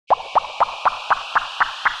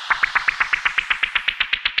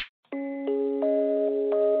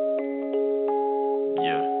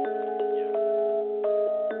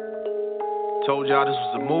Told y'all this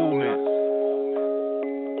was a movement.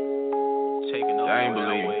 Taking over. I ain't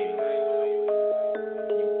believe it.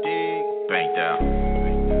 You dig? Banked out.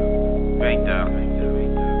 Banked out.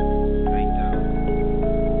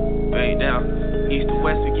 Banked out. East to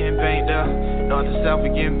west, we getting banked out. North to south,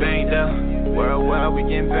 we getting banked out. Worldwide, we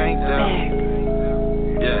getting banked out.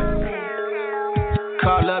 Yeah.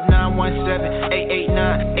 Call up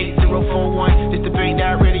 917-889-8041. This the Banked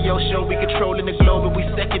Out Radio Show. We controlling the globe and we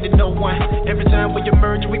second to no one. Every time we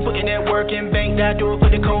emerge, we putting that work in. Banked Out, do it for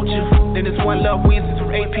the culture. Then it's One Love Wednesdays from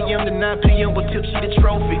 8 p.m. to 9 p.m. with Tipsy the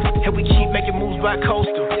Trophy. And we keep making moves by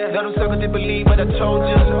coastal. Let them suckers that believe what I told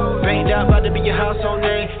you. Banked Out about to be your household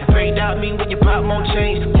name. And Banked Out mean when you pop more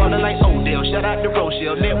chains. Falling like Odell, shout out to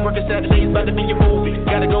Rochelle. Networking Saturdays about to be your movie.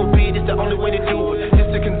 Gotta go big, it's the only way to do it.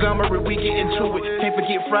 It's a conglomerate, we get into it. Can't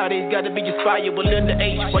forget Fridays, gotta be inspired with Linda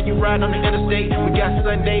H. While you ride on the interstate, we got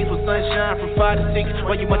Sundays with sunshine from 5 to 6.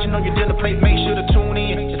 While you munching on your dinner plate, make sure to tune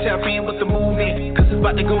in and tap in with the movement. Cause it's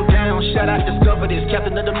about to go down. Shout out, discover this,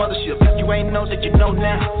 captain of the mothership. If you ain't know that you know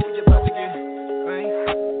now. You're about to get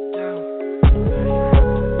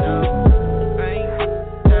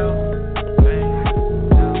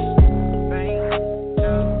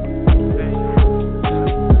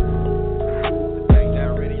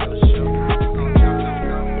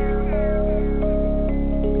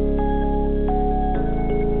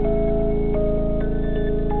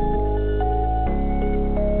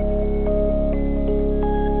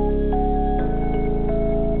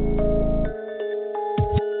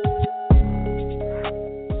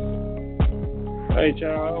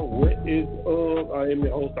y'all, what is up? I am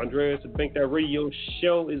your host Andreas, the Banked Out Radio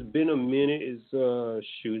Show. It's been a minute. It's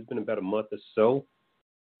been about a month or so.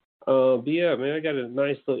 But yeah, man, I got a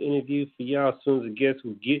nice little interview for y'all as soon as the guests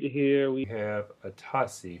will get here. We have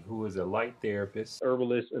Atasi, who is a light therapist,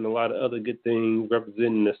 herbalist, and a lot of other good things,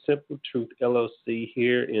 representing the Simple Truth LLC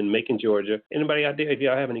here in Macon, Georgia. Anybody out there, if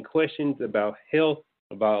y'all have any questions about health,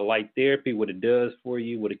 about light therapy, what it does for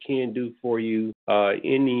you, what it can do for you,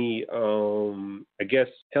 any,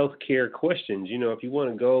 healthcare questions. You know, if you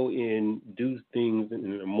want to go and do things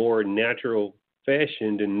in a more natural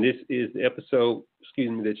fashion, then this is the episode,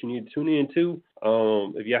 that you need to tune in to.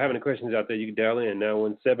 If y'all have any questions out there, you can dial in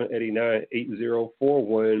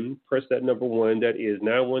 917-889-8041. Press that number 1. That is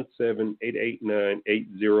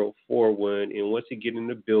 917-889-8041. And once you get in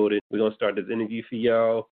the building, we're going to start this interview for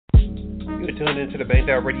y'all. You're tuned into the Banked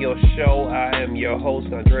Out Radio Show. I am your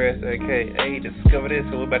host, Andreas, a.k.a. Discover This,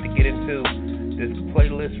 and we're about to get into this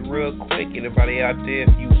playlist real quick. Anybody out there,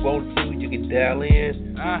 if you want to, you can dial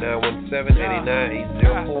in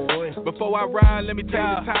 917-889-8041. Before I ride, let me take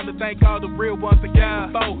the time to thank all the real ones that came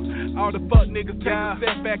before. All the fuck niggas take a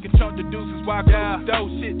step back and chunk the deuces while I close the door.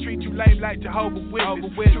 Shit treat you lame like Jehovah's Witness.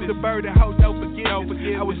 Shoot the bird and hold no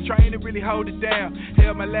forgiveness. I was trained to really hold it down.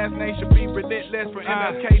 Hell, my last name should be relentless from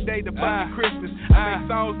MLK Day to fucking Christmas. I make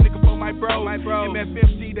songs, nigga, for my bro.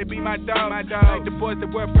 MFMG, they be my dog. Like the boys that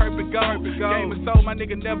wear purple gold. Game of soul, my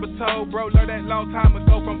nigga never told. Bro, learned that long time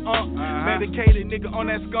ago from medicated nigga on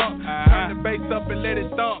that skunk. Turn the bass up and let it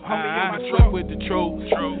thump. Homie, in my truck with the truth.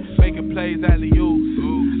 Making plays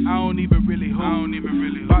alley-oops. I don't even really hoop.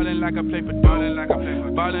 Ballin' like I play for Duke. Ballin'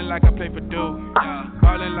 like I play for Duke.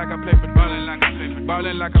 Ballin' like I play for Duke.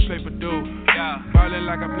 Ballin' like I play for Duke. Ballin'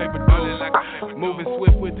 like I play for Duke. Moving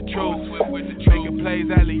swift with the truth. Making plays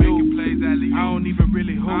alley-oops. I don't even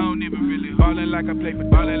really hoop. Ballin' like I play for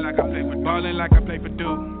Duke. Ballin' like I play for Duke. Ballin' like I play for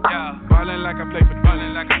Duke. Ballin' like I play for Duke.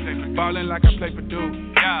 Ballin' like I play for Duke.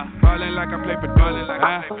 Ballin' like I play for Duke.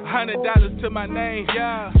 $100 to my name.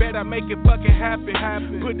 Bet I make it fucking happen.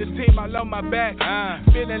 Put the team all on my back.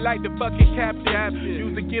 Feeling like the fucking captain.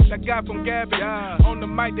 Use the gift I got from Gavin. On the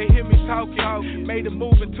mic they hear me talking. Made a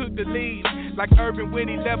move and took the lead. Like Irvin when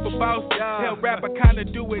he left for Boston. Hell rap I kinda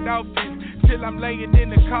do it often. Till I'm laying in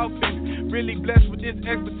the coffin. Really blessed with this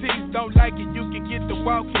expertise. Don't like it, you can get the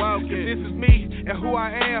walk. Cause this is me and who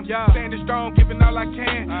I am. Standing strong, giving all I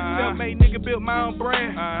can. Self-made nigga built my own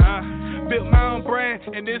brand.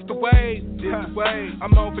 And this the way.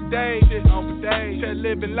 I'm on for days. Just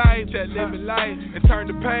living life. And turn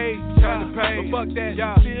the page. But fuck that,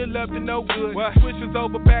 still up to no good. Switches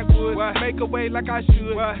over backwards. Make a way like I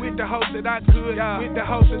should. With the hopes that I could. Moving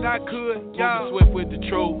swift with the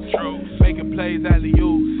truth. Making plays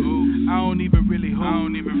alley-oops. I don't even really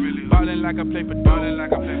hoop. Ballin' like I play for Duke. Ballin'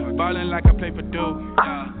 like I play for Duke.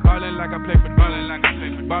 Ballin' like I play for Duke.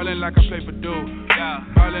 Ballin' like I play for Duke.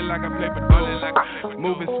 Ballin' like I play for dudes.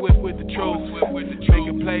 Moving swift with the truth.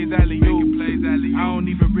 Making plays alley-oop. I don't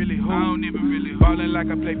even really hoop. Ballin' like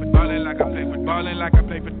I play for dudes. Ballin' like I play for dudes. Ballin' like I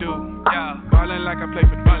play for dudes.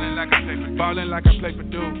 Ballin' like I play for dudes. Ballin' like I play for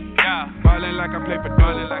dudes.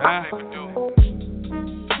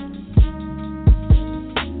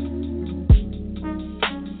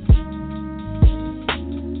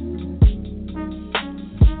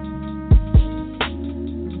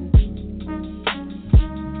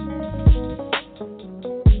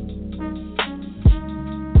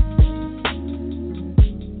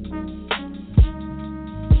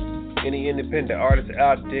 Any independent artists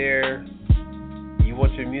out there, you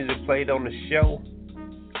want your music played on the show?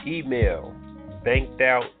 Email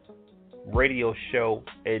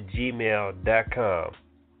bankedoutradioshow@gmail.com.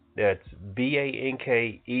 That's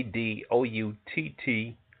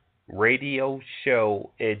BANKEDOUTT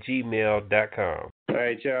radioshow@gmail.com. All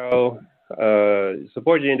right, y'all.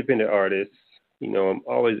 Support your independent artists. You know, I'm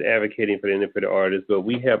always advocating for the independent artists, but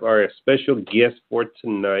we have our special guest for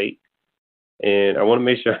tonight. And I want to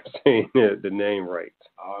make sure I'm saying the name right.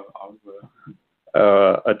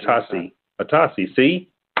 Atasi. Atasi,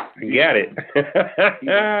 see? You got it.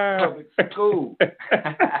 Public school.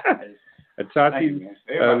 Atasi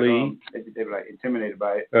Ali. They were like intimidated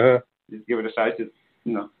by it. Uh-huh. Just give it a shot. Just,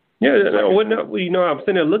 you know. Yeah, I'm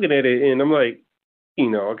sitting there looking at it, and I'm like,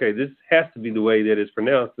 okay, this has to be the way that it's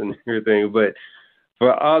pronounced and everything. But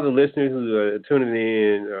for all the listeners who are tuning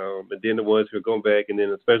in, and then the ones who are going back, and then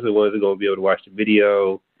especially the ones who are going to be able to watch the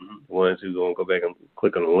video, the ones who are going to go back and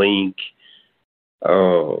click on the link,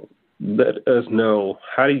 let us know,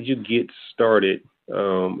 how did you get started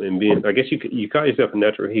in being, I guess you call yourself a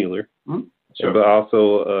natural healer, Sure. but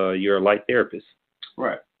also you're a light therapist.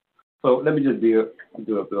 Right. So let me just do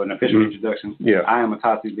an official introduction. Yeah. I am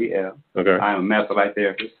Atasi BL. Okay. I am a master light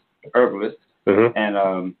therapist, herbalist,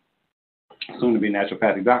 and soon to be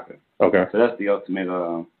naturopathic doctor. Okay. So that's the ultimate.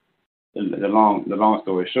 The long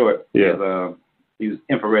story short. Yeah. Is, use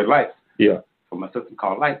infrared lights. Yeah. From a system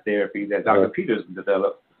called light therapy that Dr. Peters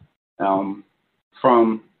developed from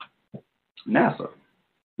NASA.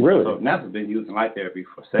 Really? So NASA's been using light therapy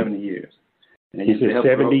for 70 years. And You said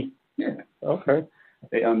 70? Yeah. Okay.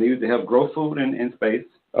 They use it to help grow food in space.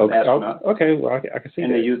 Okay. Astronauts. Okay. Well, I can see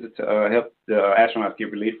And that. they use it to help the astronauts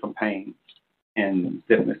get relief from pain and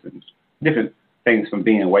stiffness and different things from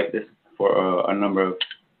being weightless for a number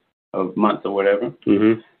of months or whatever.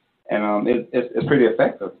 Mm-hmm. And it's pretty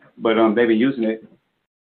effective. But they've been using it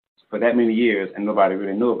for that many years, and nobody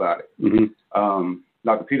really knew about it. Mm-hmm.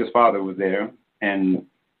 Dr. Peters' father was there, and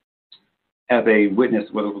as a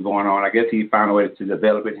witness what was going on, I guess he found a way to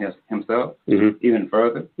develop it himself even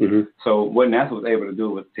further. Mm-hmm. So what NASA was able to do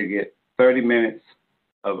was to get 30 minutes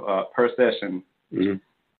of per session,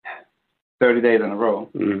 30 days in a row,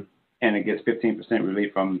 and it gets 15%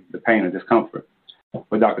 relief from the pain or discomfort.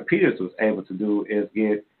 What Dr. Peters was able to do is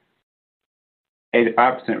get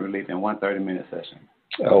 85% relief in one 30-minute session.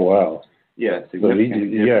 Oh, wow. Yeah,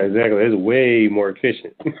 yeah, exactly. It's way more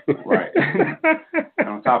efficient. Right. And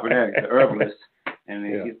on top of that, he's an herbalist, and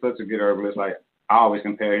he's such a good herbalist. Like, I always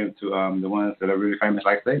compare him to the ones that are really famous,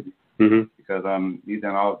 like Sadie, because he's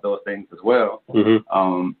done all of those things as well.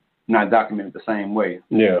 Not documented the same way.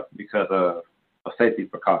 Yeah. Because of safety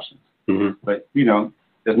precautions. But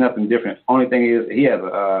there's nothing different. Only thing is he has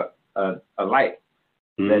a light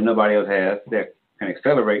that nobody else has that can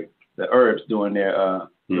accelerate the herbs doing their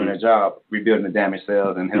job, rebuilding the damaged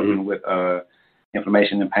cells and helping with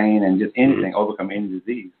inflammation and pain and just anything, overcome any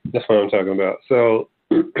disease. That's what I'm talking about. So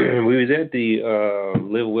we was at the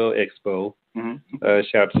Live Well Expo.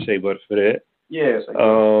 Shout out to Shea Butter for that. Yes.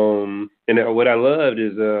 And what I loved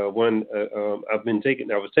is I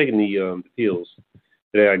was taking the pills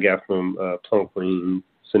that I got from Plum Queen,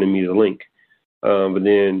 sending me the link. But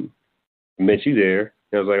then I met you there.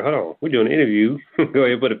 And I was like, hold on, we're doing an interview. Go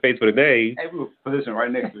ahead and put a face for the name. Hey, we were positioned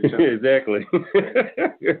right next to each other. Exactly.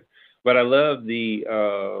 But I love the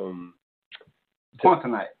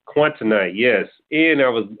Quantanite, yes. And I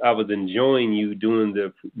was enjoying you doing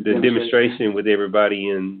the demonstration with everybody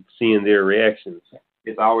and seeing their reactions.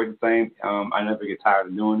 It's always the same. I never get tired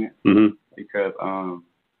of doing it because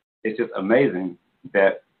it's just amazing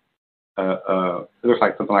that it looks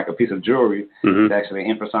like something like a piece of jewelry. It's actually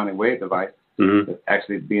an infrasonic wave device. That's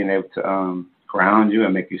actually being able to ground you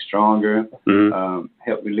and make you stronger,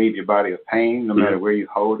 help relieve your body of pain no matter where you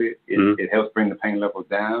hold it. It helps bring the pain level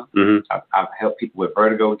down. I've helped people with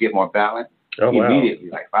vertigo get more balance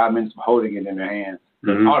immediately, like 5 minutes of holding it in their hands.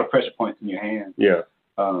 All the pressure points in your hands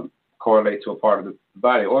correlate to a part of the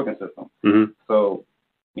body organ system. So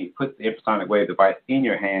when you put the infrasonic wave device in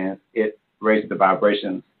your hands, it raises the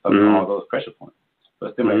vibrations of all those pressure points.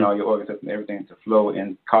 So stimulating all your organ system, everything to flow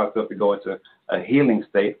and cause stuff to go into a healing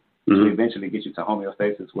state to eventually get you to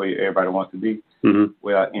homeostasis where everybody wants to be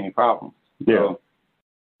without any problems. Yeah. So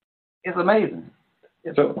it's amazing.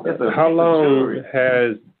 How long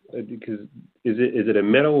has, because is it a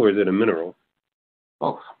metal or is it a mineral?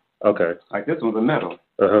 Both. Okay. Like this one's a metal.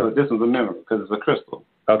 But this one's a mineral because it's a crystal.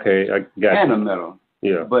 Okay, I got and you. a metal.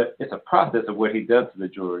 Yeah. But it's a process of what he does to the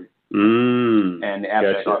jewelry. And the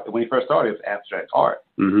abstract art. When he first started, it was abstract art.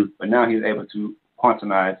 But now he's able to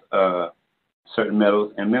quantize certain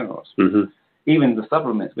metals and minerals. Even the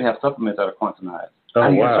supplements. We have supplements that are quantized. Oh, I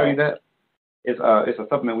can wow. show you that. It's a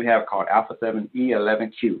supplement we have called Alpha 7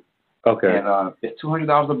 E11Q. Okay. And it's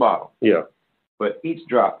 $200 a bottle. Yeah. But each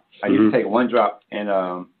drop, I used to take one drop and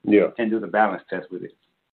do the balance test with it.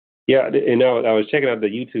 Yeah, and I was checking out the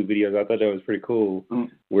YouTube videos. I thought that was pretty cool,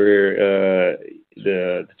 where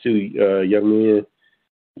the two young men,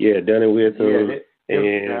 done it with them,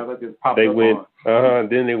 and they went.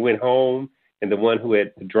 Then they went home, and the one who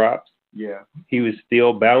had the drops, he was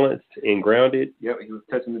still balanced and grounded. Yep, he was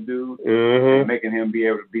touching the dude, and making him be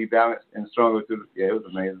able to be balanced and stronger through. It was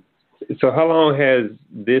amazing. So how long has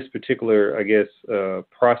this particular, I guess,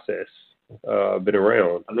 process been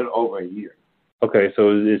around? A little over a year. Okay, so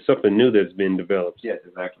it's something new that's been developed. Yes,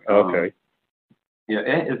 exactly. Okay.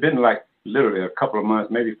 It's been like literally a couple of months,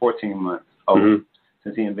 maybe 14 months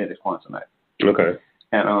since he invented Quantumite. Okay.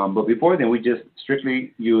 And but before then, we just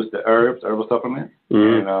strictly used the herbal supplements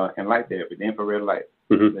and light therapy, the infrared light.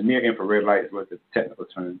 The near infrared light is what the technical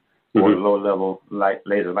term for the low level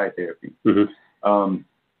laser light therapy.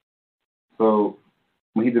 So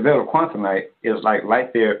when he developed Quantumite, it was like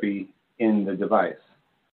light therapy in the device.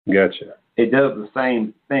 Gotcha. It does the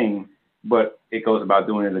same thing, but it goes about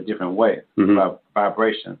doing it a different way, by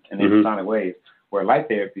vibration and infrasonic waves, where light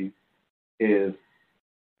therapy is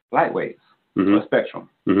light waves, a spectrum,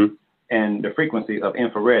 and the frequency of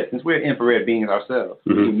infrared. Since we're infrared beings ourselves,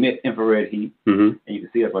 we emit infrared heat, and you can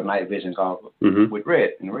see us with night vision goggles with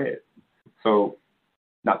red. So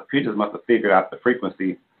now the creatures must have figured out the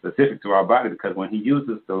frequency specific to our body, because when he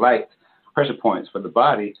uses the light pressure points for the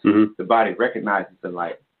body recognizes the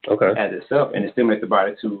light as itself, and it stimulates the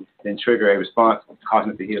body to then trigger a response,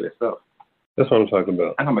 causing it to heal itself. That's what I'm talking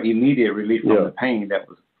about. I'm talking about immediate relief from the pain that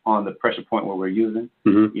was on the pressure point where we're using.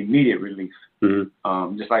 Immediate relief.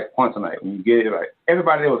 Just like Quantumite. When you get it, like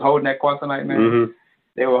everybody that was holding that Quantumite, man,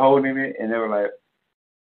 they were holding it and they were like,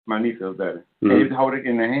 my knee feels better. And you hold it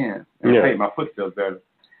in their hand. And hey, my foot feels better.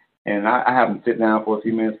 And I have them sit down for a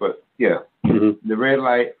few minutes, but the red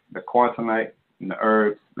light, the Quantumite, and the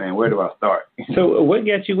herbs, man, where do I start? So what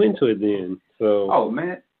got you into it then? Oh,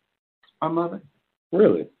 man, my mother.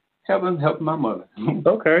 Really? Helping my mother.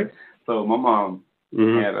 Okay. So my mom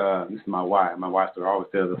had, this is my wife. My wife always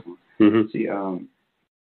tells this one. She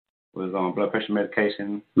was on blood pressure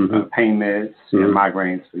medication, pain meds, and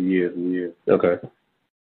migraines for years and years. Okay.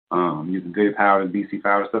 Using good powder, BC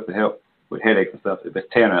powder, stuff to help with headaches and stuff. If it's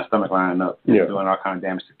tearing her stomach lining up, doing all kind of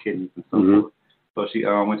damage to kidneys and so forth. So she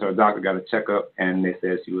went to her doctor, got a checkup, and they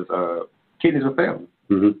said she was kidneys were failing.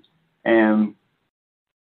 And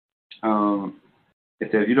they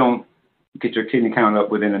said if you don't get your kidney count up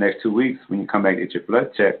within the next 2 weeks, when you come back to get your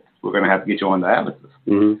blood checked, we're going to have to get you on dialysis.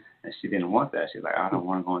 And she didn't want that. She's like, I don't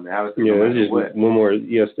want to go on dialysis. Yeah, it's just one more.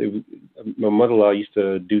 Yes, my mother-in-law used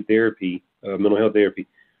to do therapy, mental health therapy,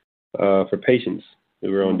 for patients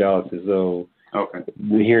who were on dialysis. So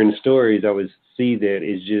hearing the stories, I would see that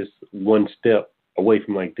it's just one step away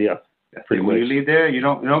from like death. Pretty when much. You leave there, you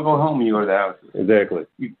don't go home when you go to dialysis. Exactly.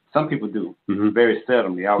 Some people do. Very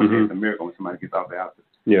seldomly. I always say it's a miracle when somebody gets off dialysis.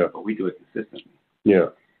 Yeah. But we do it consistently. Yeah.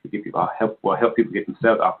 We give people help people get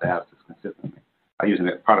themselves off dialysis consistently. I use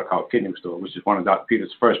a product called Kidney Restore, which is one of Dr.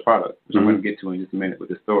 Peter's first products, which I'm going to get to in just a minute with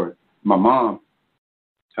this story. My mom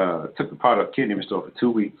took the product Kidney Restore for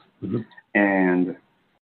 2 weeks, and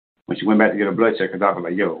when she went back to get her blood check, her doctor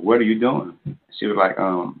was like, "Yo, what are you doing?" She was like,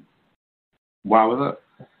 "Why was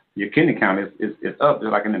up? Your kidney count is up.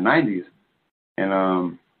 It's like in the 90s, and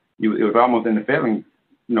it was almost in the failing,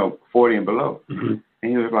 40 and below." And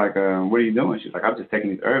he was like, "What are you doing?" She's like, "I'm just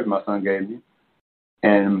taking these herbs my son gave me."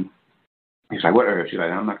 And he's like, "What herbs?" She's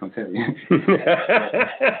like, "I'm not gonna tell you." She's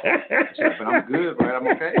like, "But I'm good, right? I'm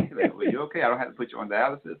okay." He's like, "Well, you're okay. I don't have to put you on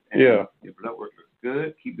dialysis. And your blood work looks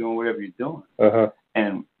good. Keep doing whatever you're doing."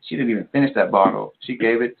 And she didn't even finish that bottle. She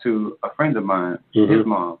gave it to a friend of mine, his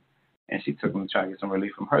mom, and she took him to try to get some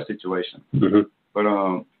relief from her situation. But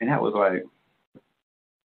and that was like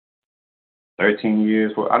 13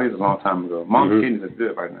 years. Well, I think it was a long time ago. Mom's kidneys are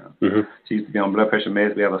good right now. She used to be on blood pressure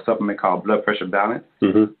meds. We have a supplement called Blood Pressure Balance.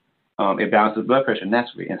 it balances blood pressure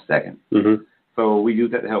naturally in seconds. So we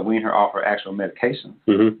use that to help wean her off her actual medications.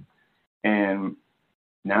 And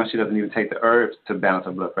now she doesn't even take the herbs to balance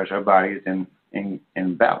her blood pressure. Her body is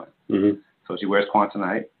in balance. So she wears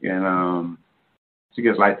Quantonite, and she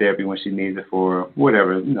gets light therapy when she needs it for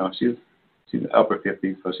whatever. You know, she's in the upper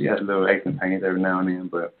 50s, so she has a little aches and pains every now and then,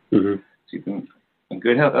 but she's in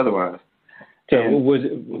good health otherwise. So was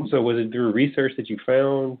it through research that you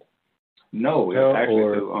found? No, it was actually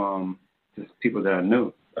through just people that I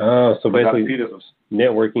knew. Oh, so basically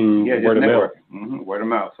networking, word of mouth. Word of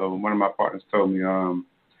mouth. So one of my partners told me,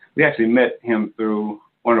 we actually met him through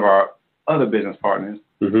one of our other business partners,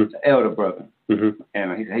 the elder brother.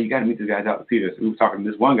 And he said, hey, you got to meet this guy, Dr. Peters. We were talking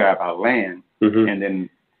to this one guy about land, and then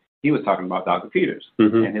he was talking about Dr. Peters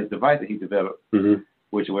and his device that he developed,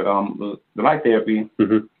 which was the light therapy,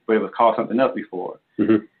 but it was called something else before.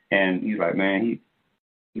 And he's like, man,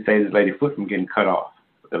 he saved this lady's foot from getting cut off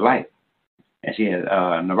with the light. And she had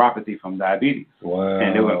neuropathy from diabetes. Wow.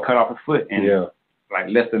 And they were going to cut off her foot. And like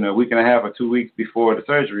less than a week and a half or 2 weeks before the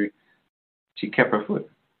surgery, she kept her foot.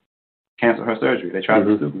 Canceled her surgery. They tried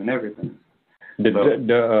to sue him and everything.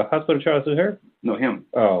 The hospital tried to sue her? No, him.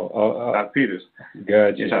 Dr. Peters.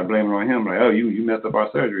 Gotcha. They tried to blame it on him. Like, oh, you messed up our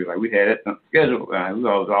surgery. Like, we had it scheduled. We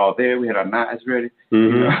was all there. We had our knives ready.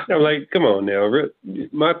 You know? I'm like, come on now.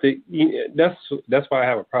 My thing, that's why I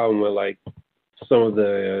have a problem with, like, some of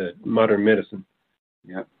the modern medicine.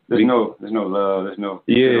 Yeah. There's no love. There's no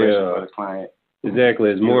consideration for the client. Exactly.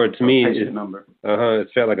 It's more, to me, it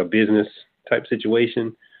felt like a business type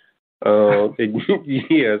situation. So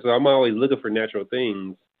I'm always looking for natural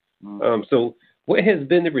things. So what has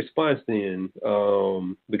been the response then?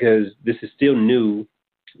 Because this is still new.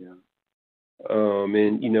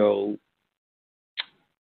 And, you know,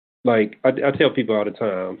 like I tell people all the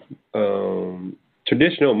time,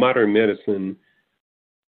 traditional modern medicine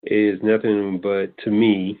is nothing but, to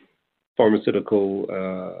me, pharmaceutical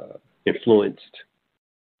influenced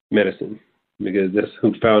medicine, because that's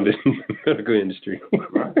who founded the medical industry.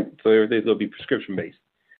 So everything's going to be prescription based.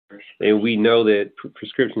 And we know that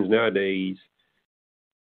prescriptions nowadays,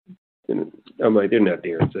 I'm like, they're not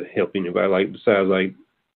there to help anybody. Like, besides, like,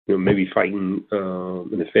 you know, maybe fighting an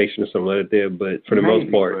infection or something like that. But for the most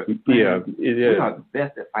part, we are the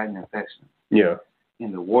best at fighting infection.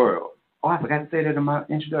 In the world. Oh, I forgot to say that in my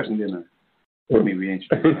introduction, didn't I? Let me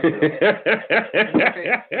reintroduce myself.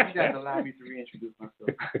 Okay, you guys allow me to reintroduce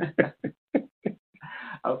myself.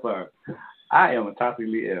 I'm sorry. I am Atasi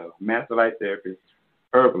Lee L., master light therapist,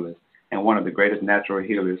 herbalist, and one of the greatest natural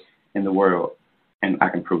healers in the world, and I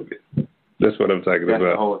can prove it. That's what I'm talking about.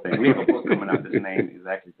 That's the whole thing. We have a book coming out. This name is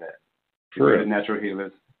exactly that. The greatest natural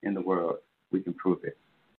healers in the world. We can prove it.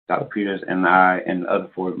 Dr. Peters and I and the other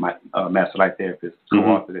four master light therapists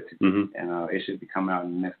co-authored it together, and it should be coming out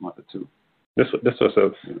in the next month or two. That's what's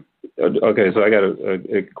up. Okay, so I got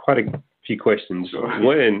quite a few questions. Sure.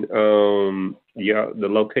 One, the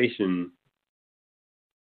location.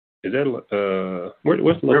 Is that what's the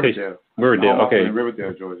location? Riverdale. Okay. In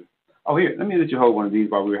Riverdale, Georgia. Oh, here, let me let you hold one of these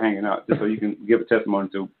while we were hanging out, just so you can give a testimony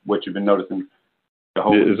to what you've been noticing. The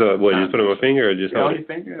whole just put it on my finger or just hold it? On your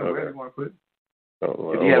finger, or wherever you want to put it.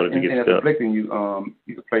 If you have anything that's afflicting you,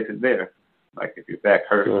 you can place it there. Like if your back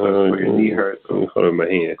hurts or your knee hurts. Hold it in my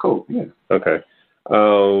hand. Cool, yeah. Okay.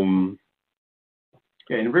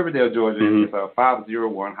 In Riverdale, Georgia, it's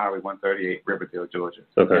 501 Highway 138, Riverdale, Georgia.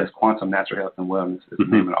 Okay. It's Quantum Natural Health and Wellness. It's the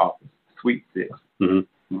name of the office. Suite 6.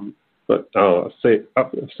 But for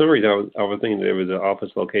some reason, I was thinking there was an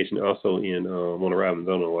office location also in Warner Robins.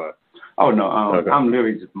 I don't know why. Oh, no. I'm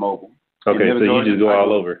literally just mobile. Okay, so Georgia, you just go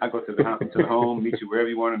all over. I go to the home, meet you wherever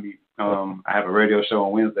you want to meet. I have a radio show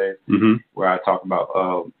on Wednesdays where I talk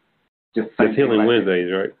about just Healing like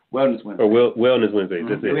Wednesdays, right? Wellness Wednesdays. Or Wellness Wednesdays.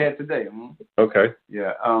 That's it. We had today. Okay.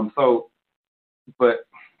 Yeah. But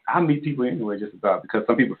I meet people anyway, just about, because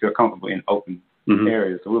some people feel comfortable in open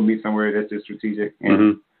areas. So we'll meet somewhere that's just strategic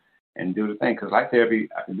and do the thing. Because light therapy,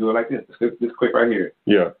 I can do it like this. This quick right here.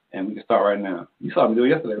 Yeah. And we can start right now. You saw me do it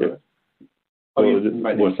yesterday, right? What was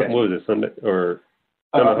it, Sunday? Or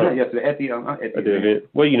not yesterday, at the event.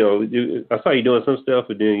 Well, you know, I saw you doing some stuff,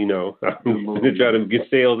 but then, you know, I'm trying to get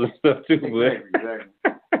sales and stuff too. Exactly.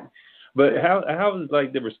 But how was,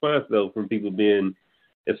 like, the response, though, from people being,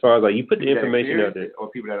 as far as, like, you put the information out there? Or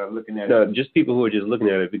people that are looking at it? No, just people who are just looking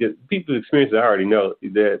at it, because people's experiences, I already know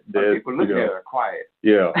that people looking at it are quiet.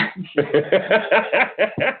 Yeah.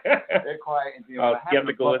 They're quiet, and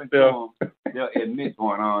skeptical and stuff. They'll admit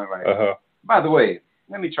going on, like, by the way,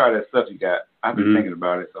 let me try that stuff you got. I've been thinking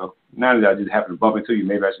about it, so now that I just happen to bump into you,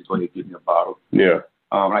 maybe I should go ahead and give me a bottle. Yeah.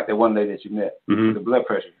 Like that one lady that you met, the blood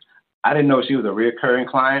pressure. I didn't know she was a recurring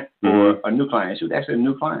client or a new client. She was actually a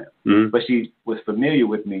new client, but she was familiar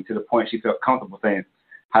with me to the point she felt comfortable saying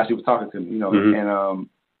how she was talking to me, and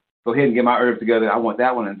go ahead and get my herbs together. I want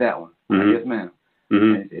that one and that one. Yes, ma'am.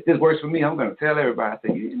 And if this works for me, I'm going to tell everybody. I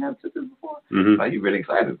said, you never took this before? Like, you're really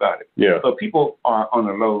excited about it. Yeah. So people are on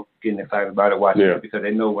the low getting excited about it, watching it, because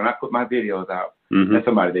they know when I put my videos out, that's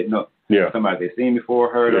somebody they know. Yeah. Somebody they've seen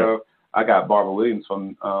before, heard of. I got Barbara Williams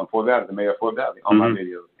from Fort Valley, the mayor of Fort Valley, on my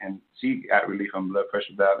videos. And she got relief from blood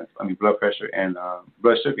pressure and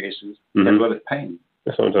blood sugar issues, as well as pain.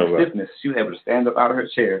 That's what I'm talking about. Stiffness. She was able to stand up out of her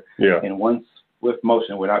chair in one swift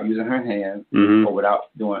motion without using her hands or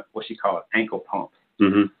without doing what she calls ankle pumps.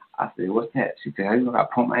 I said, what's that? She said, how you know how to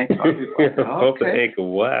pump my ankle? I said, Pump the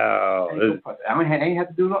ankle, wow. I ain't have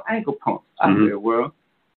to do no ankle pumps. I said, well,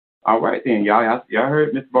 all right then, y'all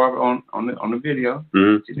heard Miss Barbara on the video.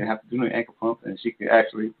 She didn't have to do no ankle pumps, and she had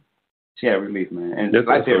relief, man. And that's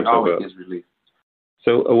like there always is relief.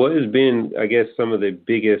 So what has been, I guess, some of the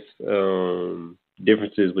biggest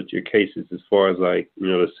differences with your cases as far as, like,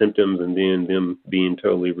 the symptoms and then them being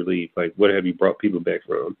totally relieved? Like, what have you brought people back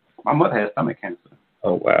from? My mother had stomach cancer.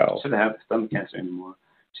 Oh, wow. She didn't have stomach cancer anymore.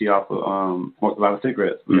 She also smoked a lot of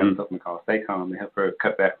cigarettes. We got something called Staycom to help her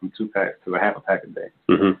cut back from 2 packs to a half a pack a day.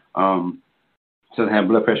 She doesn't have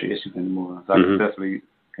blood pressure issues anymore. So I successfully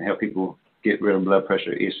can help people get rid of blood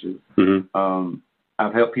pressure issues.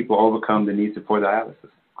 I've helped people overcome the need for dialysis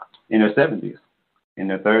in their 70s, in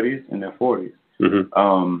their 30s, in their 40s.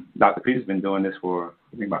 Dr. Peter's been doing this for,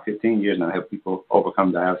 I think, about 15 years now, to help people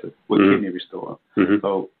overcome dialysis with Kidney Restore.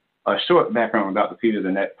 So a short background on Dr. Peters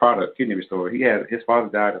and that product, Kidney Restore. His father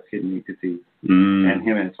died of kidney disease, and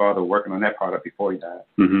him and his father were working on that product before he died.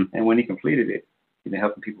 And when he completed it, he's been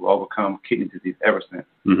helping people overcome kidney disease ever since.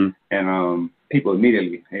 And people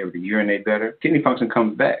immediately are able to urinate better. Kidney function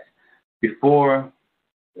comes back. Before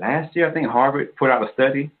last year, I think Harvard put out a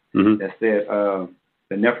study that said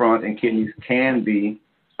the nephrons in kidneys can be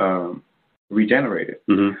regenerated.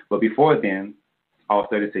 But before then, all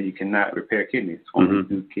studies say you cannot repair kidneys, only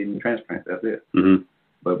do kidney transplants. That's it.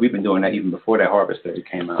 But we've been doing that even before that Harvard study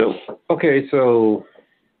came out. So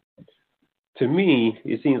to me,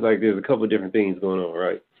 it seems like there's a couple of different things going on,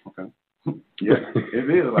 right? Okay. Yeah, it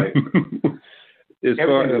is like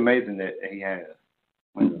everything's amazing that he has.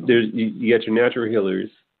 You got your natural healers,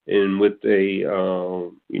 and with a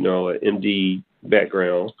an MD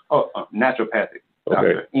background. Naturopathic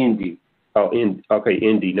doctor, ND. Oh, ND, not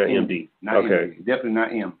MD. Not MD. Definitely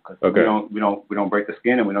not M. Because we don't break the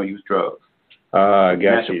skin and we don't use drugs. Got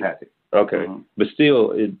naturopathic. You. Okay, but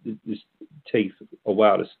still, it takes a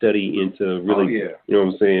while to study into really, you know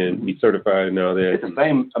what I'm saying, be certified and all that. It's the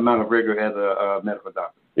same amount of rigor as a medical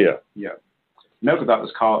doctor. Yeah. Medical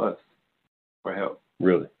doctors call us for help.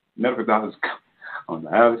 Really? Medical doctors on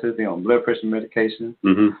dialysis, they're on blood pressure medication.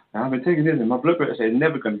 I've been taking this, and my blood pressure is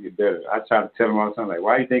never going to get better. I try to tell them all the time, like,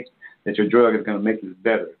 why do you think that your drug is going to make this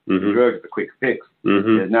better? The drug is a quick fix.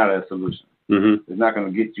 It's not a solution. It's not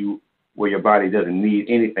going to get you where your body doesn't need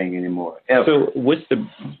anything anymore, ever. So what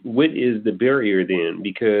is the barrier then?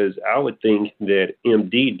 Because I would think that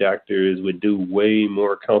MD doctors would do way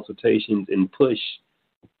more consultations and push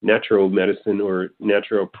natural medicine or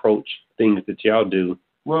natural approach things that y'all do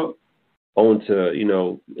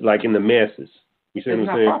onto, like in the masses. You see what I'm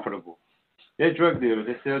saying? It's not profitable. They're drug dealers.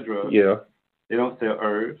 They sell drugs. Yeah. They don't sell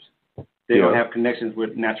herbs. They don't have connections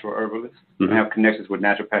with natural herbalists. They don't have connections with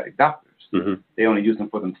naturopathic doctors. They only use them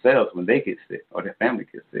for themselves when they get sick or their family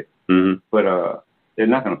gets sick. But they're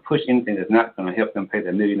not going to push anything that's not going to help them pay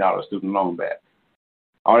their $1 million student loan back.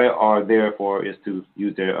 All they are there for is to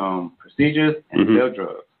use their procedures and sell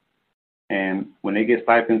drugs. And when they get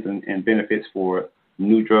stipends and benefits for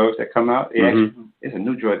new drugs that come out, it's a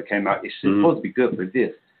new drug that came out. It's supposed to be good for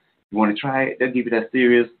this. You want to try it? They'll give you that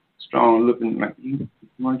serious, strong looking, like, you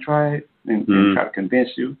want to try it? And try to convince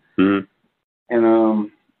you. And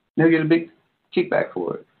they'll get a big kickback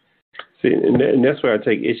for it. See, and that's where I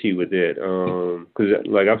take issue with it. Because,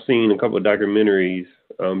 like, I've seen a couple of documentaries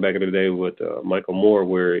back in the day with Michael Moore,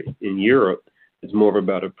 where in Europe, it's more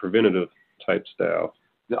about a preventative type style.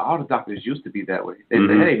 All the doctors used to be that way. They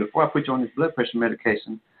say, hey, before I put you on this blood pressure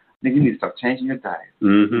medication, then you need to start changing your diet.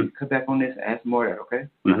 You need to cut back on this and add some more of that, okay?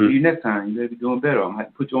 I'll see you next time. You better be doing better. I'm going to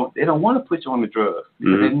have to put you on. They don't want to put you on the drugs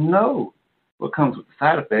because they know what comes with the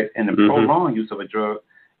side effects, and the prolonged use of a drug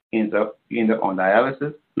you end up on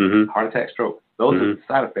dialysis, heart attack, stroke. Those are the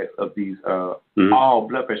side effects of these all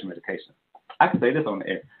blood pressure medications. I can say this on the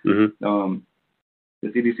air. The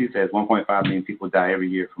CDC says 1.5 million people die every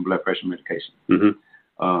year from blood pressure medication.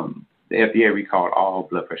 The FDA recalled all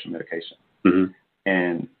blood pressure medication.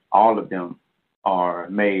 And all of them are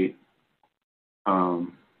made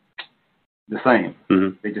the same. Mm-hmm.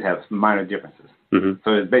 They just have minor differences. Mm-hmm.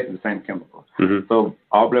 So it's basically the same chemicals. Mm-hmm. So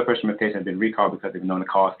all blood pressure medication has been recalled because they've been known to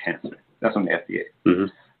cause cancer. That's on the FDA. Mm-hmm.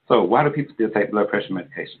 So why do people still take blood pressure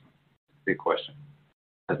medication? Big question.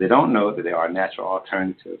 Because they don't know that there are natural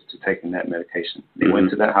alternatives to taking that medication. They went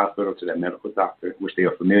to that hospital, to that medical doctor, which they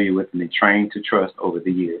are familiar with and they trained to trust over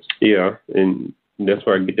the years. Yeah, and that's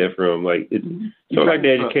where I get that from. Like, so like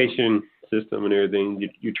the education system and everything,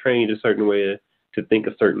 you're trained a certain way to think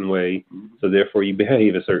a certain way, so therefore you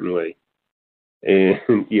behave a certain way.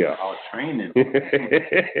 And yeah. All training.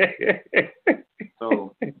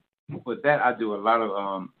 So with that, I do a lot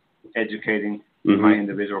of educating my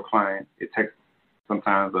individual client. It takes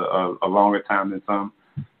sometimes a longer time than some,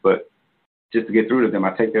 but just to get through to them,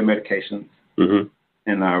 I take their medications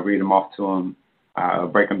and I read them off to them. I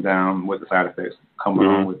break them down, what the side effects come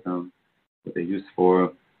along with them, what they're used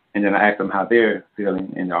for, and then I ask them how they're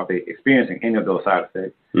feeling and are they experiencing any of those side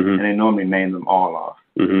effects, and they normally name them all off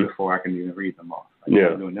before I can even read them off.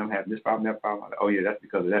 Like, doing them having this problem, that problem. Like, oh yeah, that's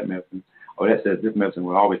because of that medicine. Oh, that says this medicine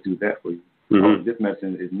will always do that for you. Oh, this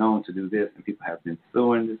medicine is known to do this, and people have been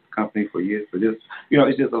suing this company for years for this. You know,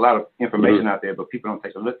 it's just a lot of information out there, but people don't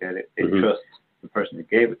take a look at it. They trust the person that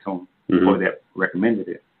gave it to them or that recommended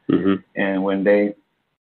it. And when they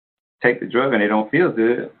take the drug and they don't feel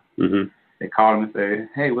good, they call them and say,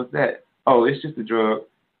 hey, what's that? Oh, it's just a drug.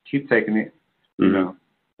 Keep taking it. You know,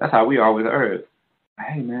 that's how we are with herbs.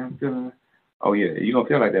 Hey, man, I'm feeling. Oh, yeah, you're going to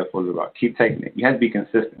feel like that for a little while. Keep taking it. You have to be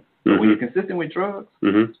consistent. But when you're consistent with drugs,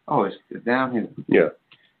 oh, it's downhill. Yeah.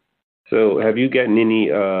 So have you gotten any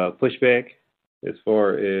pushback as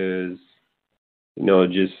far as, you know,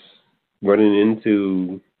 just running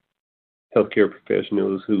into healthcare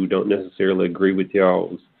professionals who don't necessarily agree with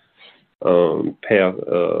y'all's path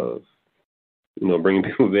of, you know, bringing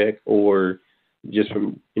people back, or just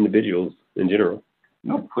from individuals in general?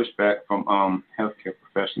 No pushback from healthcare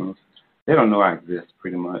professionals. They don't know I exist,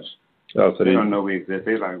 pretty much. Oh, so they don't know we exist.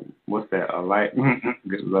 They're like, what's that? A light?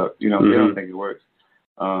 Good luck. You know, they don't think it works.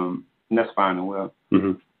 And that's fine and well.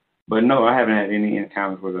 But no, I haven't had any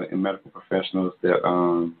encounters with medical professionals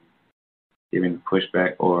that giving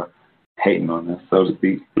pushback or hating on us, so to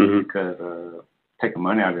speak, because taking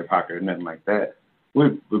money out of their pocket or nothing like that.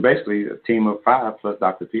 We're basically a team of 5 plus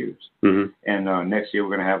Dr. Peters. And next year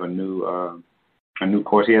we're going to have a new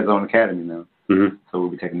course. He has his own academy now. So we'll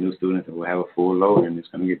be taking new students and we'll have a full load and it's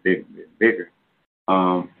going to get bigger.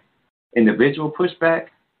 Individual pushback,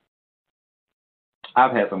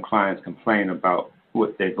 I've had some clients complain about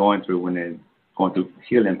what they're going through when they're going through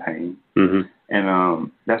healing pain.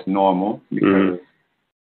 And that's normal because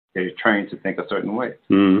they're trained to think a certain way.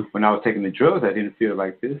 When I was taking the drugs, I didn't feel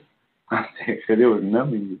like this. Because it was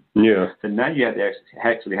numbing you. Yeah. So now you have to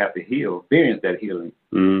actually have to heal, experience that healing.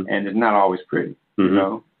 And it's not always pretty. You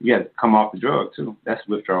know, you have to come off the drug too. That's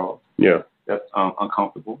withdrawal. Yeah. That's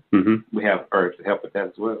uncomfortable. We have herbs to help with that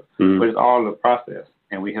as well. But it's all a process,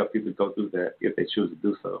 and we help people go through that if they choose to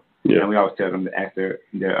do so. And we always tell them to ask their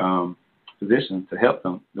physician to help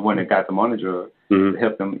them, the one that got them on the drug, to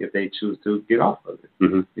help them if they choose to get off of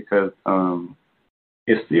it. Because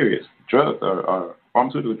it's serious. Drugs are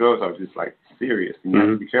pharmaceutical drugs are just like serious. And you have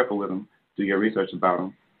to be careful with them. Do your research about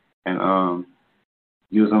them, and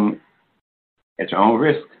use them at your own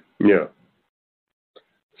risk. Yeah.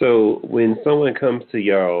 So when someone comes to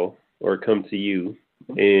y'all or come to you,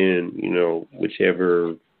 and you know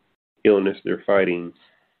whichever illness they're fighting,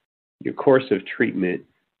 your course of treatment,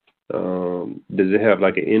 does it have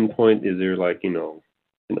like an end point? Is there like, you know,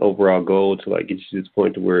 an overall goal to like get you to this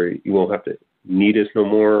point to where you won't have to need us no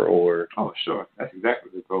more? Or oh, sure, that's exactly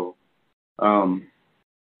the goal.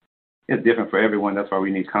 It's different for everyone. That's why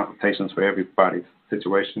we need consultations for everybody's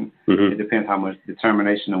situation. It depends how much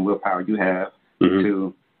determination and willpower you have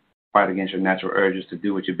to fight against your natural urges to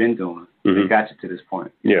do what you've been doing. It got you to this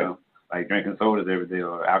point. You know? Like drinking sodas every day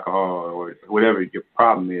or alcohol or whatever your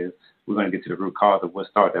problem is. We're going to get to the root cause of what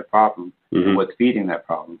started that problem and what's feeding that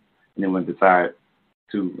problem. And then we'll decide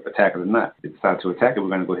to attack it or not. If we decide to attack it, we're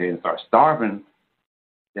going to go ahead and start starving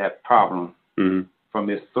that problem from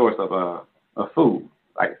this source of food.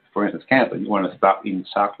 Like, for instance, cancer. You want to stop eating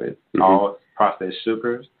chocolate, all processed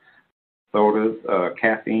sugars, sodas,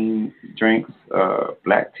 caffeine drinks,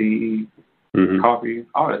 black tea, coffee,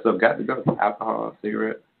 all that stuff got to go. Alcohol,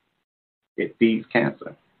 cigarettes. It feeds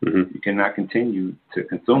cancer. You cannot continue to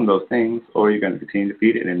consume those things, or you're going to continue to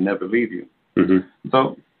feed it and it'll never leave you.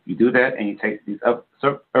 So you do that, and you take these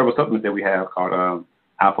herbal supplements that we have called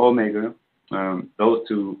Alpha Omega. Those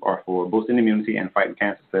two are for boosting immunity and fighting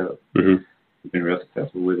cancer cells. We've been real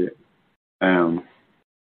successful with it.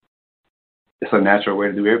 It's a natural way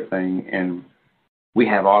to do everything, and we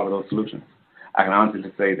have all of those solutions. I can honestly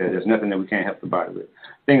say that there's nothing that we can't help the body with.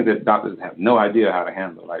 Things that doctors have no idea how to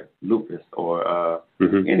handle, like lupus or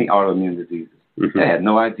any autoimmune diseases. They had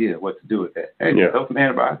no idea what to do with that. Hey, throw some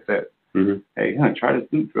antibiotics at it. Hey, try this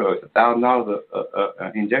new drug. It's $1,000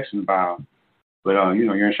 an injection vial. But,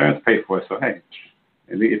 your insurance paid for it. So, hey,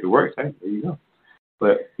 if it works, hey, there you go.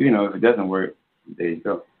 But, if it doesn't work, there you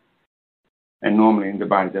go. And normally the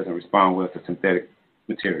body doesn't respond well to synthetic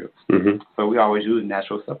materials. So we always use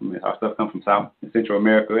natural supplements. Our stuff comes from South and Central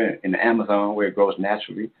America and in the Amazon where it grows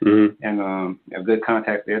naturally. And have good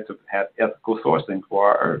contacts there to have ethical sourcing for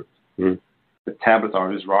our herbs. The tablets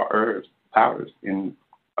are just raw herbs, powders, and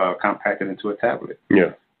compacted into a tablet.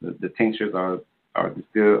 The tinctures are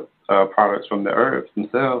distilled products from the herbs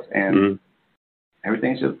themselves, and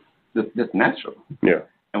everything's just natural.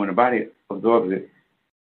 And when the body absorbs it,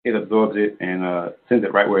 it absorbs it and sends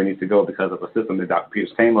it right where it needs to go because of a system that Dr.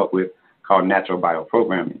 Peters came up with called natural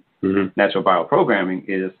bioprogramming. Natural bioprogramming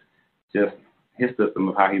is just his system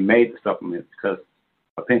of how he made the supplements, because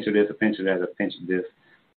a pinch of this, a pinch of that, a pinch of this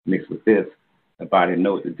mixed with this, the body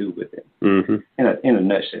knows what to do with it. In a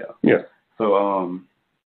nutshell. So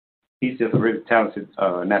he's just a really talented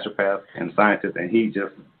naturopath and scientist, and he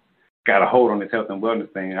just got a hold on this health and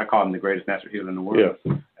wellness thing. I call him the greatest natural healer in the world.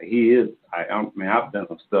 He is. I've done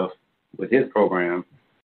some stuff with his program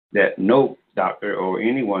that no doctor or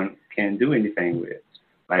anyone can do anything with.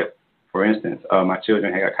 Like, for instance, my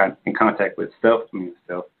children had got in contact with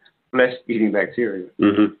flesh-eating bacteria.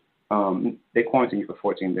 They quarantine you for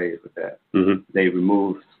 14 days with that. They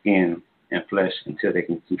remove skin and flesh until they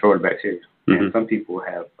can control the bacteria. And some people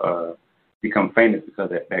have become famous because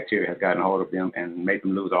that bacteria has gotten a hold of them and made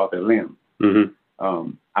them lose all their limbs.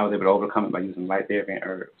 I was able to overcome it by using light therapy and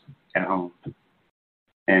herbs at home.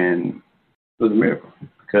 And it was a miracle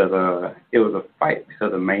because it was a fight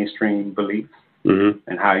because of mainstream beliefs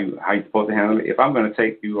and how you're supposed to handle it. If I'm going to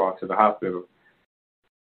take you all to the hospital,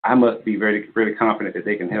 I must be very, really confident that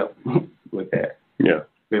they can help with that. But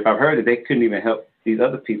if I've heard that they couldn't even help these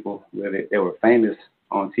other people, where they were famous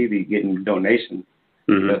on TV getting donations,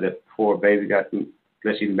 because that poor baby got some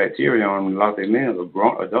flesh-eating bacteria on them and lost their limbs, or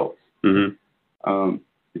grown adults,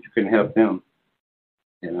 but you couldn't help them,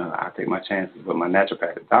 and I take my chances with my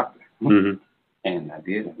naturopathic doctor. And I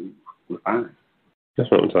did, and we're fine. That's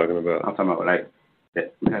what I'm talking about. I'm talking about, like,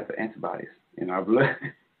 that we have the antibodies in our blood.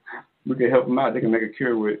 We can help them out. They can make a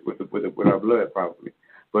cure with our blood, probably.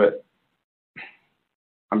 But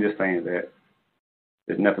I'm just saying that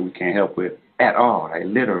there's nothing we can't help with at all. Like,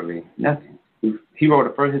 literally nothing. He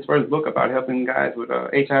wrote his first book about helping guys with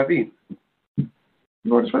HIV. He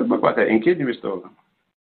wrote his first book about that, and kidney restoral.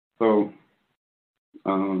 So,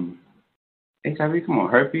 HIV, come on,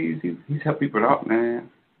 herpes, he's helped people out, man.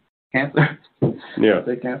 Cancer.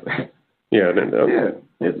 Say cancer.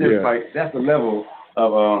 It's just like, that's the level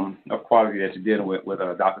of quality that you're dealing with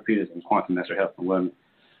Dr. Peters and Quantum Natural Health and Wellness.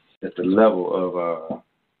 It's the level of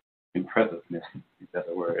impressiveness, if that's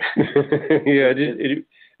a word. It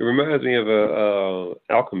reminds me of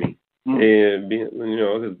alchemy. And being,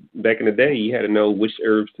 cause back in the day, you had to know which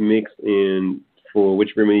herbs to mix in for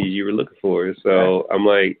which remedies you were looking for. So I'm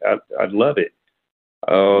like, I'd love it.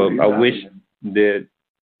 I wish that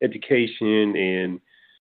education and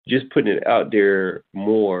just putting it out there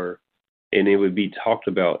more, and it would be talked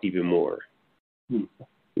about even more.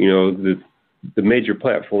 The major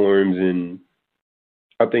platforms, and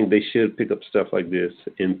I think they should pick up stuff like this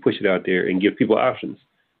and push it out there and give people options.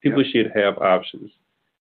 People should have options.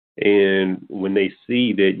 And when they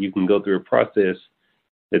see that you can go through a process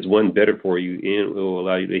that's better for you and will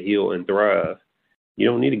allow you to heal and thrive, you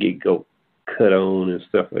don't need to go cut on and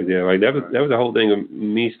stuff like that. Like that was the whole thing of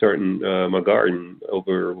me starting my garden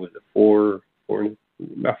over about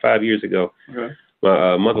 5 years ago.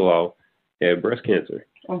 My mother-in-law had breast cancer,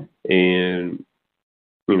 and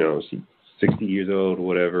she's 60 years old or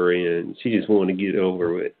whatever, and she just wanted to get it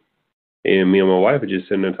over with. And me and my wife were just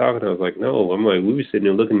sitting there talking. I was like, no. I'm like, we were sitting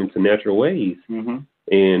there looking into natural ways.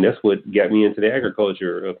 And that's what got me into the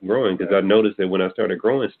agriculture of growing, because I noticed that when I started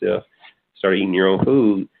growing stuff, started eating your own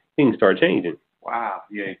food, things start changing. Wow,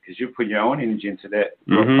 yeah, because you put your own energy into that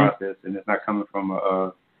process, and it's not coming from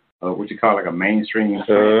what you call like a mainstream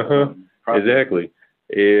process. Exactly.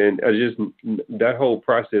 And that whole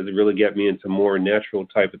process really got me into more natural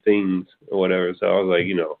type of things or whatever. So I was like,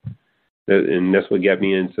 and that's what got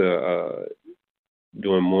me into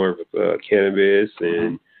doing more of cannabis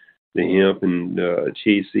and the hemp and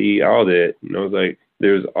chia seed, all that. And I was like,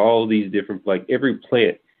 there's all these different, like every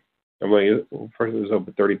plant. I'm like, first there's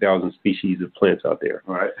over 30,000 species of plants out there.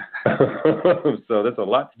 Right. So that's a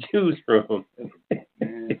lot to choose from.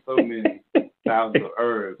 Man, so many. thousands of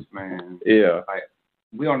herbs, man. Yeah. Like,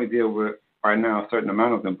 we only deal with, right now, a certain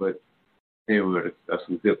amount of them, but there were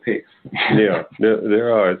some good picks. Yeah,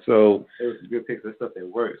 there are. So there were some good picks of stuff that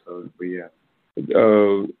worked. So, but yeah.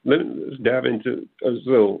 Let's dive into.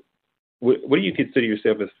 So, what do you consider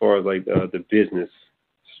yourself as far as like the business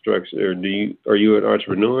structure? Are you an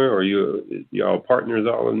entrepreneur? Or are y'all partners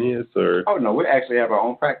all in this? Or oh no, we actually have our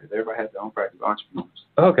own practice. Everybody has their own practice of entrepreneurs.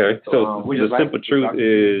 Okay, so the Simple Truth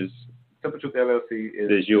is. Simple Truth LLC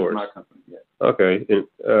is yours. My company. Yeah. Okay. And,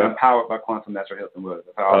 I'm powered by Quantum Natural Health and Wellness.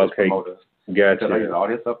 That's how I always promote us. Gotcha. Because I use all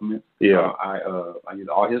his supplements. Yeah. I use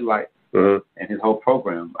all his light and his whole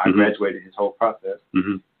program. I graduated his whole process.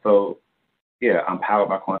 So, yeah, I'm powered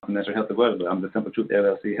by Quantum Natural Health and Wellness. But I'm the Simple Truth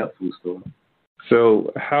LLC health food store.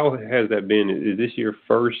 So, how has that been? Is this your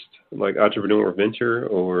first like entrepreneur venture,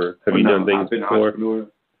 or have you done things before? I've been an entrepreneur,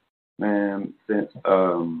 man, since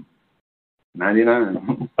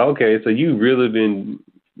 99. Okay, so you really been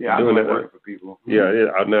doing that work for people.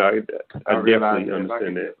 Yeah, I definitely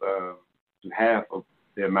understand that. Half of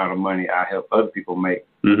the amount of money I help other people make,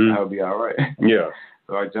 I would be all right. Yeah.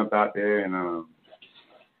 So I jumped out there and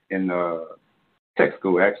in tech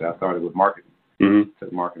school. Actually, I started with marketing,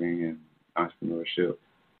 took marketing and entrepreneurship,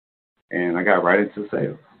 and I got right into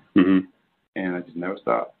sales. And I just never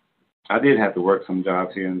stopped. I did have to work some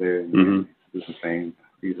jobs here and there, and do some things.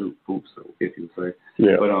 These hoops, if you would say.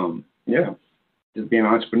 Yeah. But just being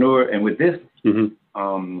an entrepreneur, and with this,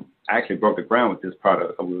 I actually broke the ground with this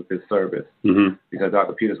product, with this service, because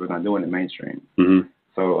Dr. Peters was not doing it mainstream.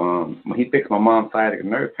 So when he fixed my mom's sciatic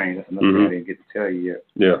nerve pain, that's another thing I didn't get to tell you yet.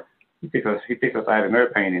 Yeah. He fixed her sciatic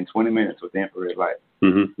nerve pain in 20 minutes with the infrared light.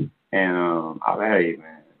 And I was like, hey,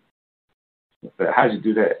 man, I said, how'd you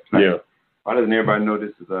do that? Like, why doesn't everybody know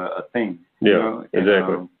this is a thing? Yeah, you know?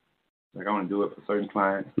 Exactly. Like, I want to do it for certain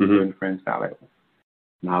clients, certain friends. I'm like,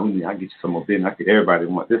 I'll get you some more business. I get everybody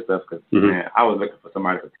want this stuff because, man, I was looking for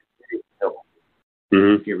somebody to help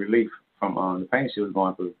get relief from the pain she was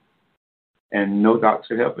going through. And no doctor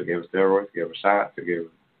could help her. Gave her steroids, gave her shots, gave her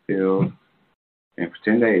pills. And for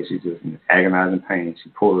 10 days, she just in agonizing pain. She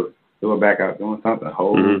pulled her back out doing something,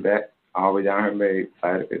 hold her back all the way down her leg,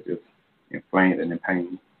 side of it just inflamed and in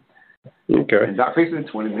pain. Okay. And Doc fixed it in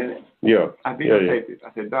 20 minutes. Yeah. I videotaped it.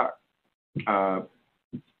 I said, Doc, I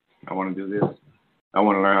want to do this. I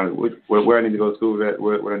want to learn where I need to go to school.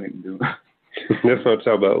 What I need to do. That's what I'm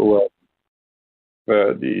talking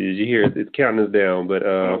about. Did you hear it? It's counting us down. But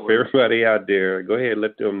for everybody out there, go ahead and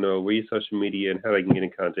let them know where your social media and how they can get in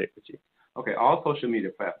contact with you. Okay, all social media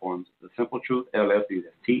platforms. The Simple Truth LLC.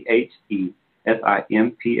 That's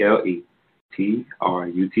TheSimpleTruth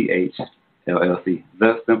LLC.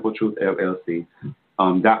 The Simple Truth LLC.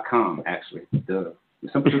 .com actually. The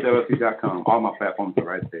SimpleTruthLLC.com. All my platforms are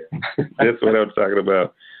right there. That's what I'm talking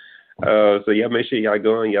about. So y'all make sure y'all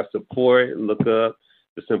go and y'all support, look up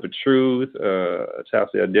The Simple Truth.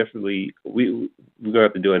 Chelsea, I definitely, we're going to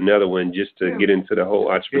have to do another one just to get into the whole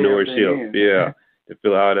entrepreneurship. To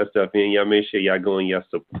fill all that stuff in. Y'all make sure y'all go and y'all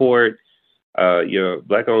support your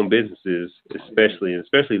Black-owned businesses,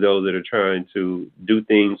 especially those that are trying to do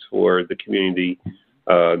things for the community,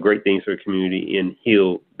 great things for the community, and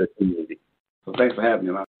heal the community. So thanks for having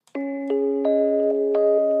me.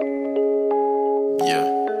 Yeah.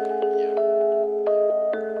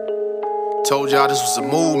 Told y'all this was a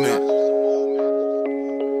movement.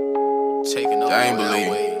 Taking over. I ain't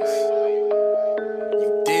believe it. You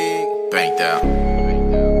dig? Banked out.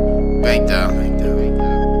 Banked out.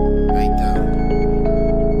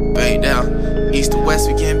 Banked out. East to west,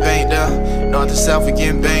 we getting banked out. North to south, we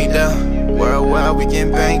getting banked out. Worldwide, we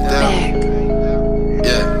getting banked out.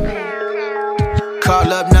 Yeah.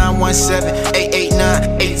 Call up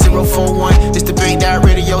 917-889-8041. This the Banked Out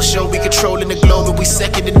Radio Show. We controlling the globe and we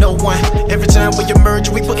second to no one. Every time we emerge,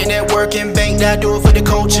 we put in that work and Banked Out, do it for the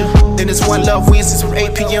culture. Then it's One Love Wednesdays from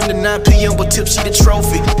 8 p.m. to 9 p.m. with Tip Sheet the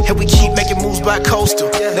trophy. And we keep making moves by coastal.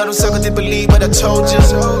 Now them suckers didn't believe what I told you.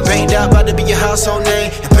 Banked Out about to be your household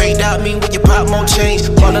name. And Banked Out mean when you pop more change.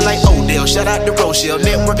 Ballin' like Odell, shout out to Rochelle.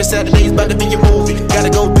 Networking Saturdays about to be your movie.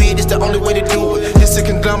 Gotta go big, it's the only way to do it. This a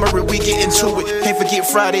conglomerate, we get into it. Can't forget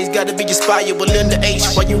Fridays, gotta be inspired with Linda H.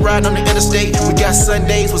 While you ride on the interstate, we got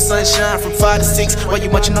Sundays with sunshine from 5 to 6. While you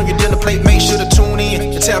munching on your dinner plate, make sure to tune in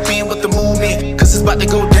and tap in with the movement, cause it's about to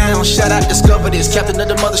go down. Shout out, discover this, captain of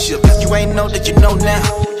the mothership. If you ain't know that, you know now.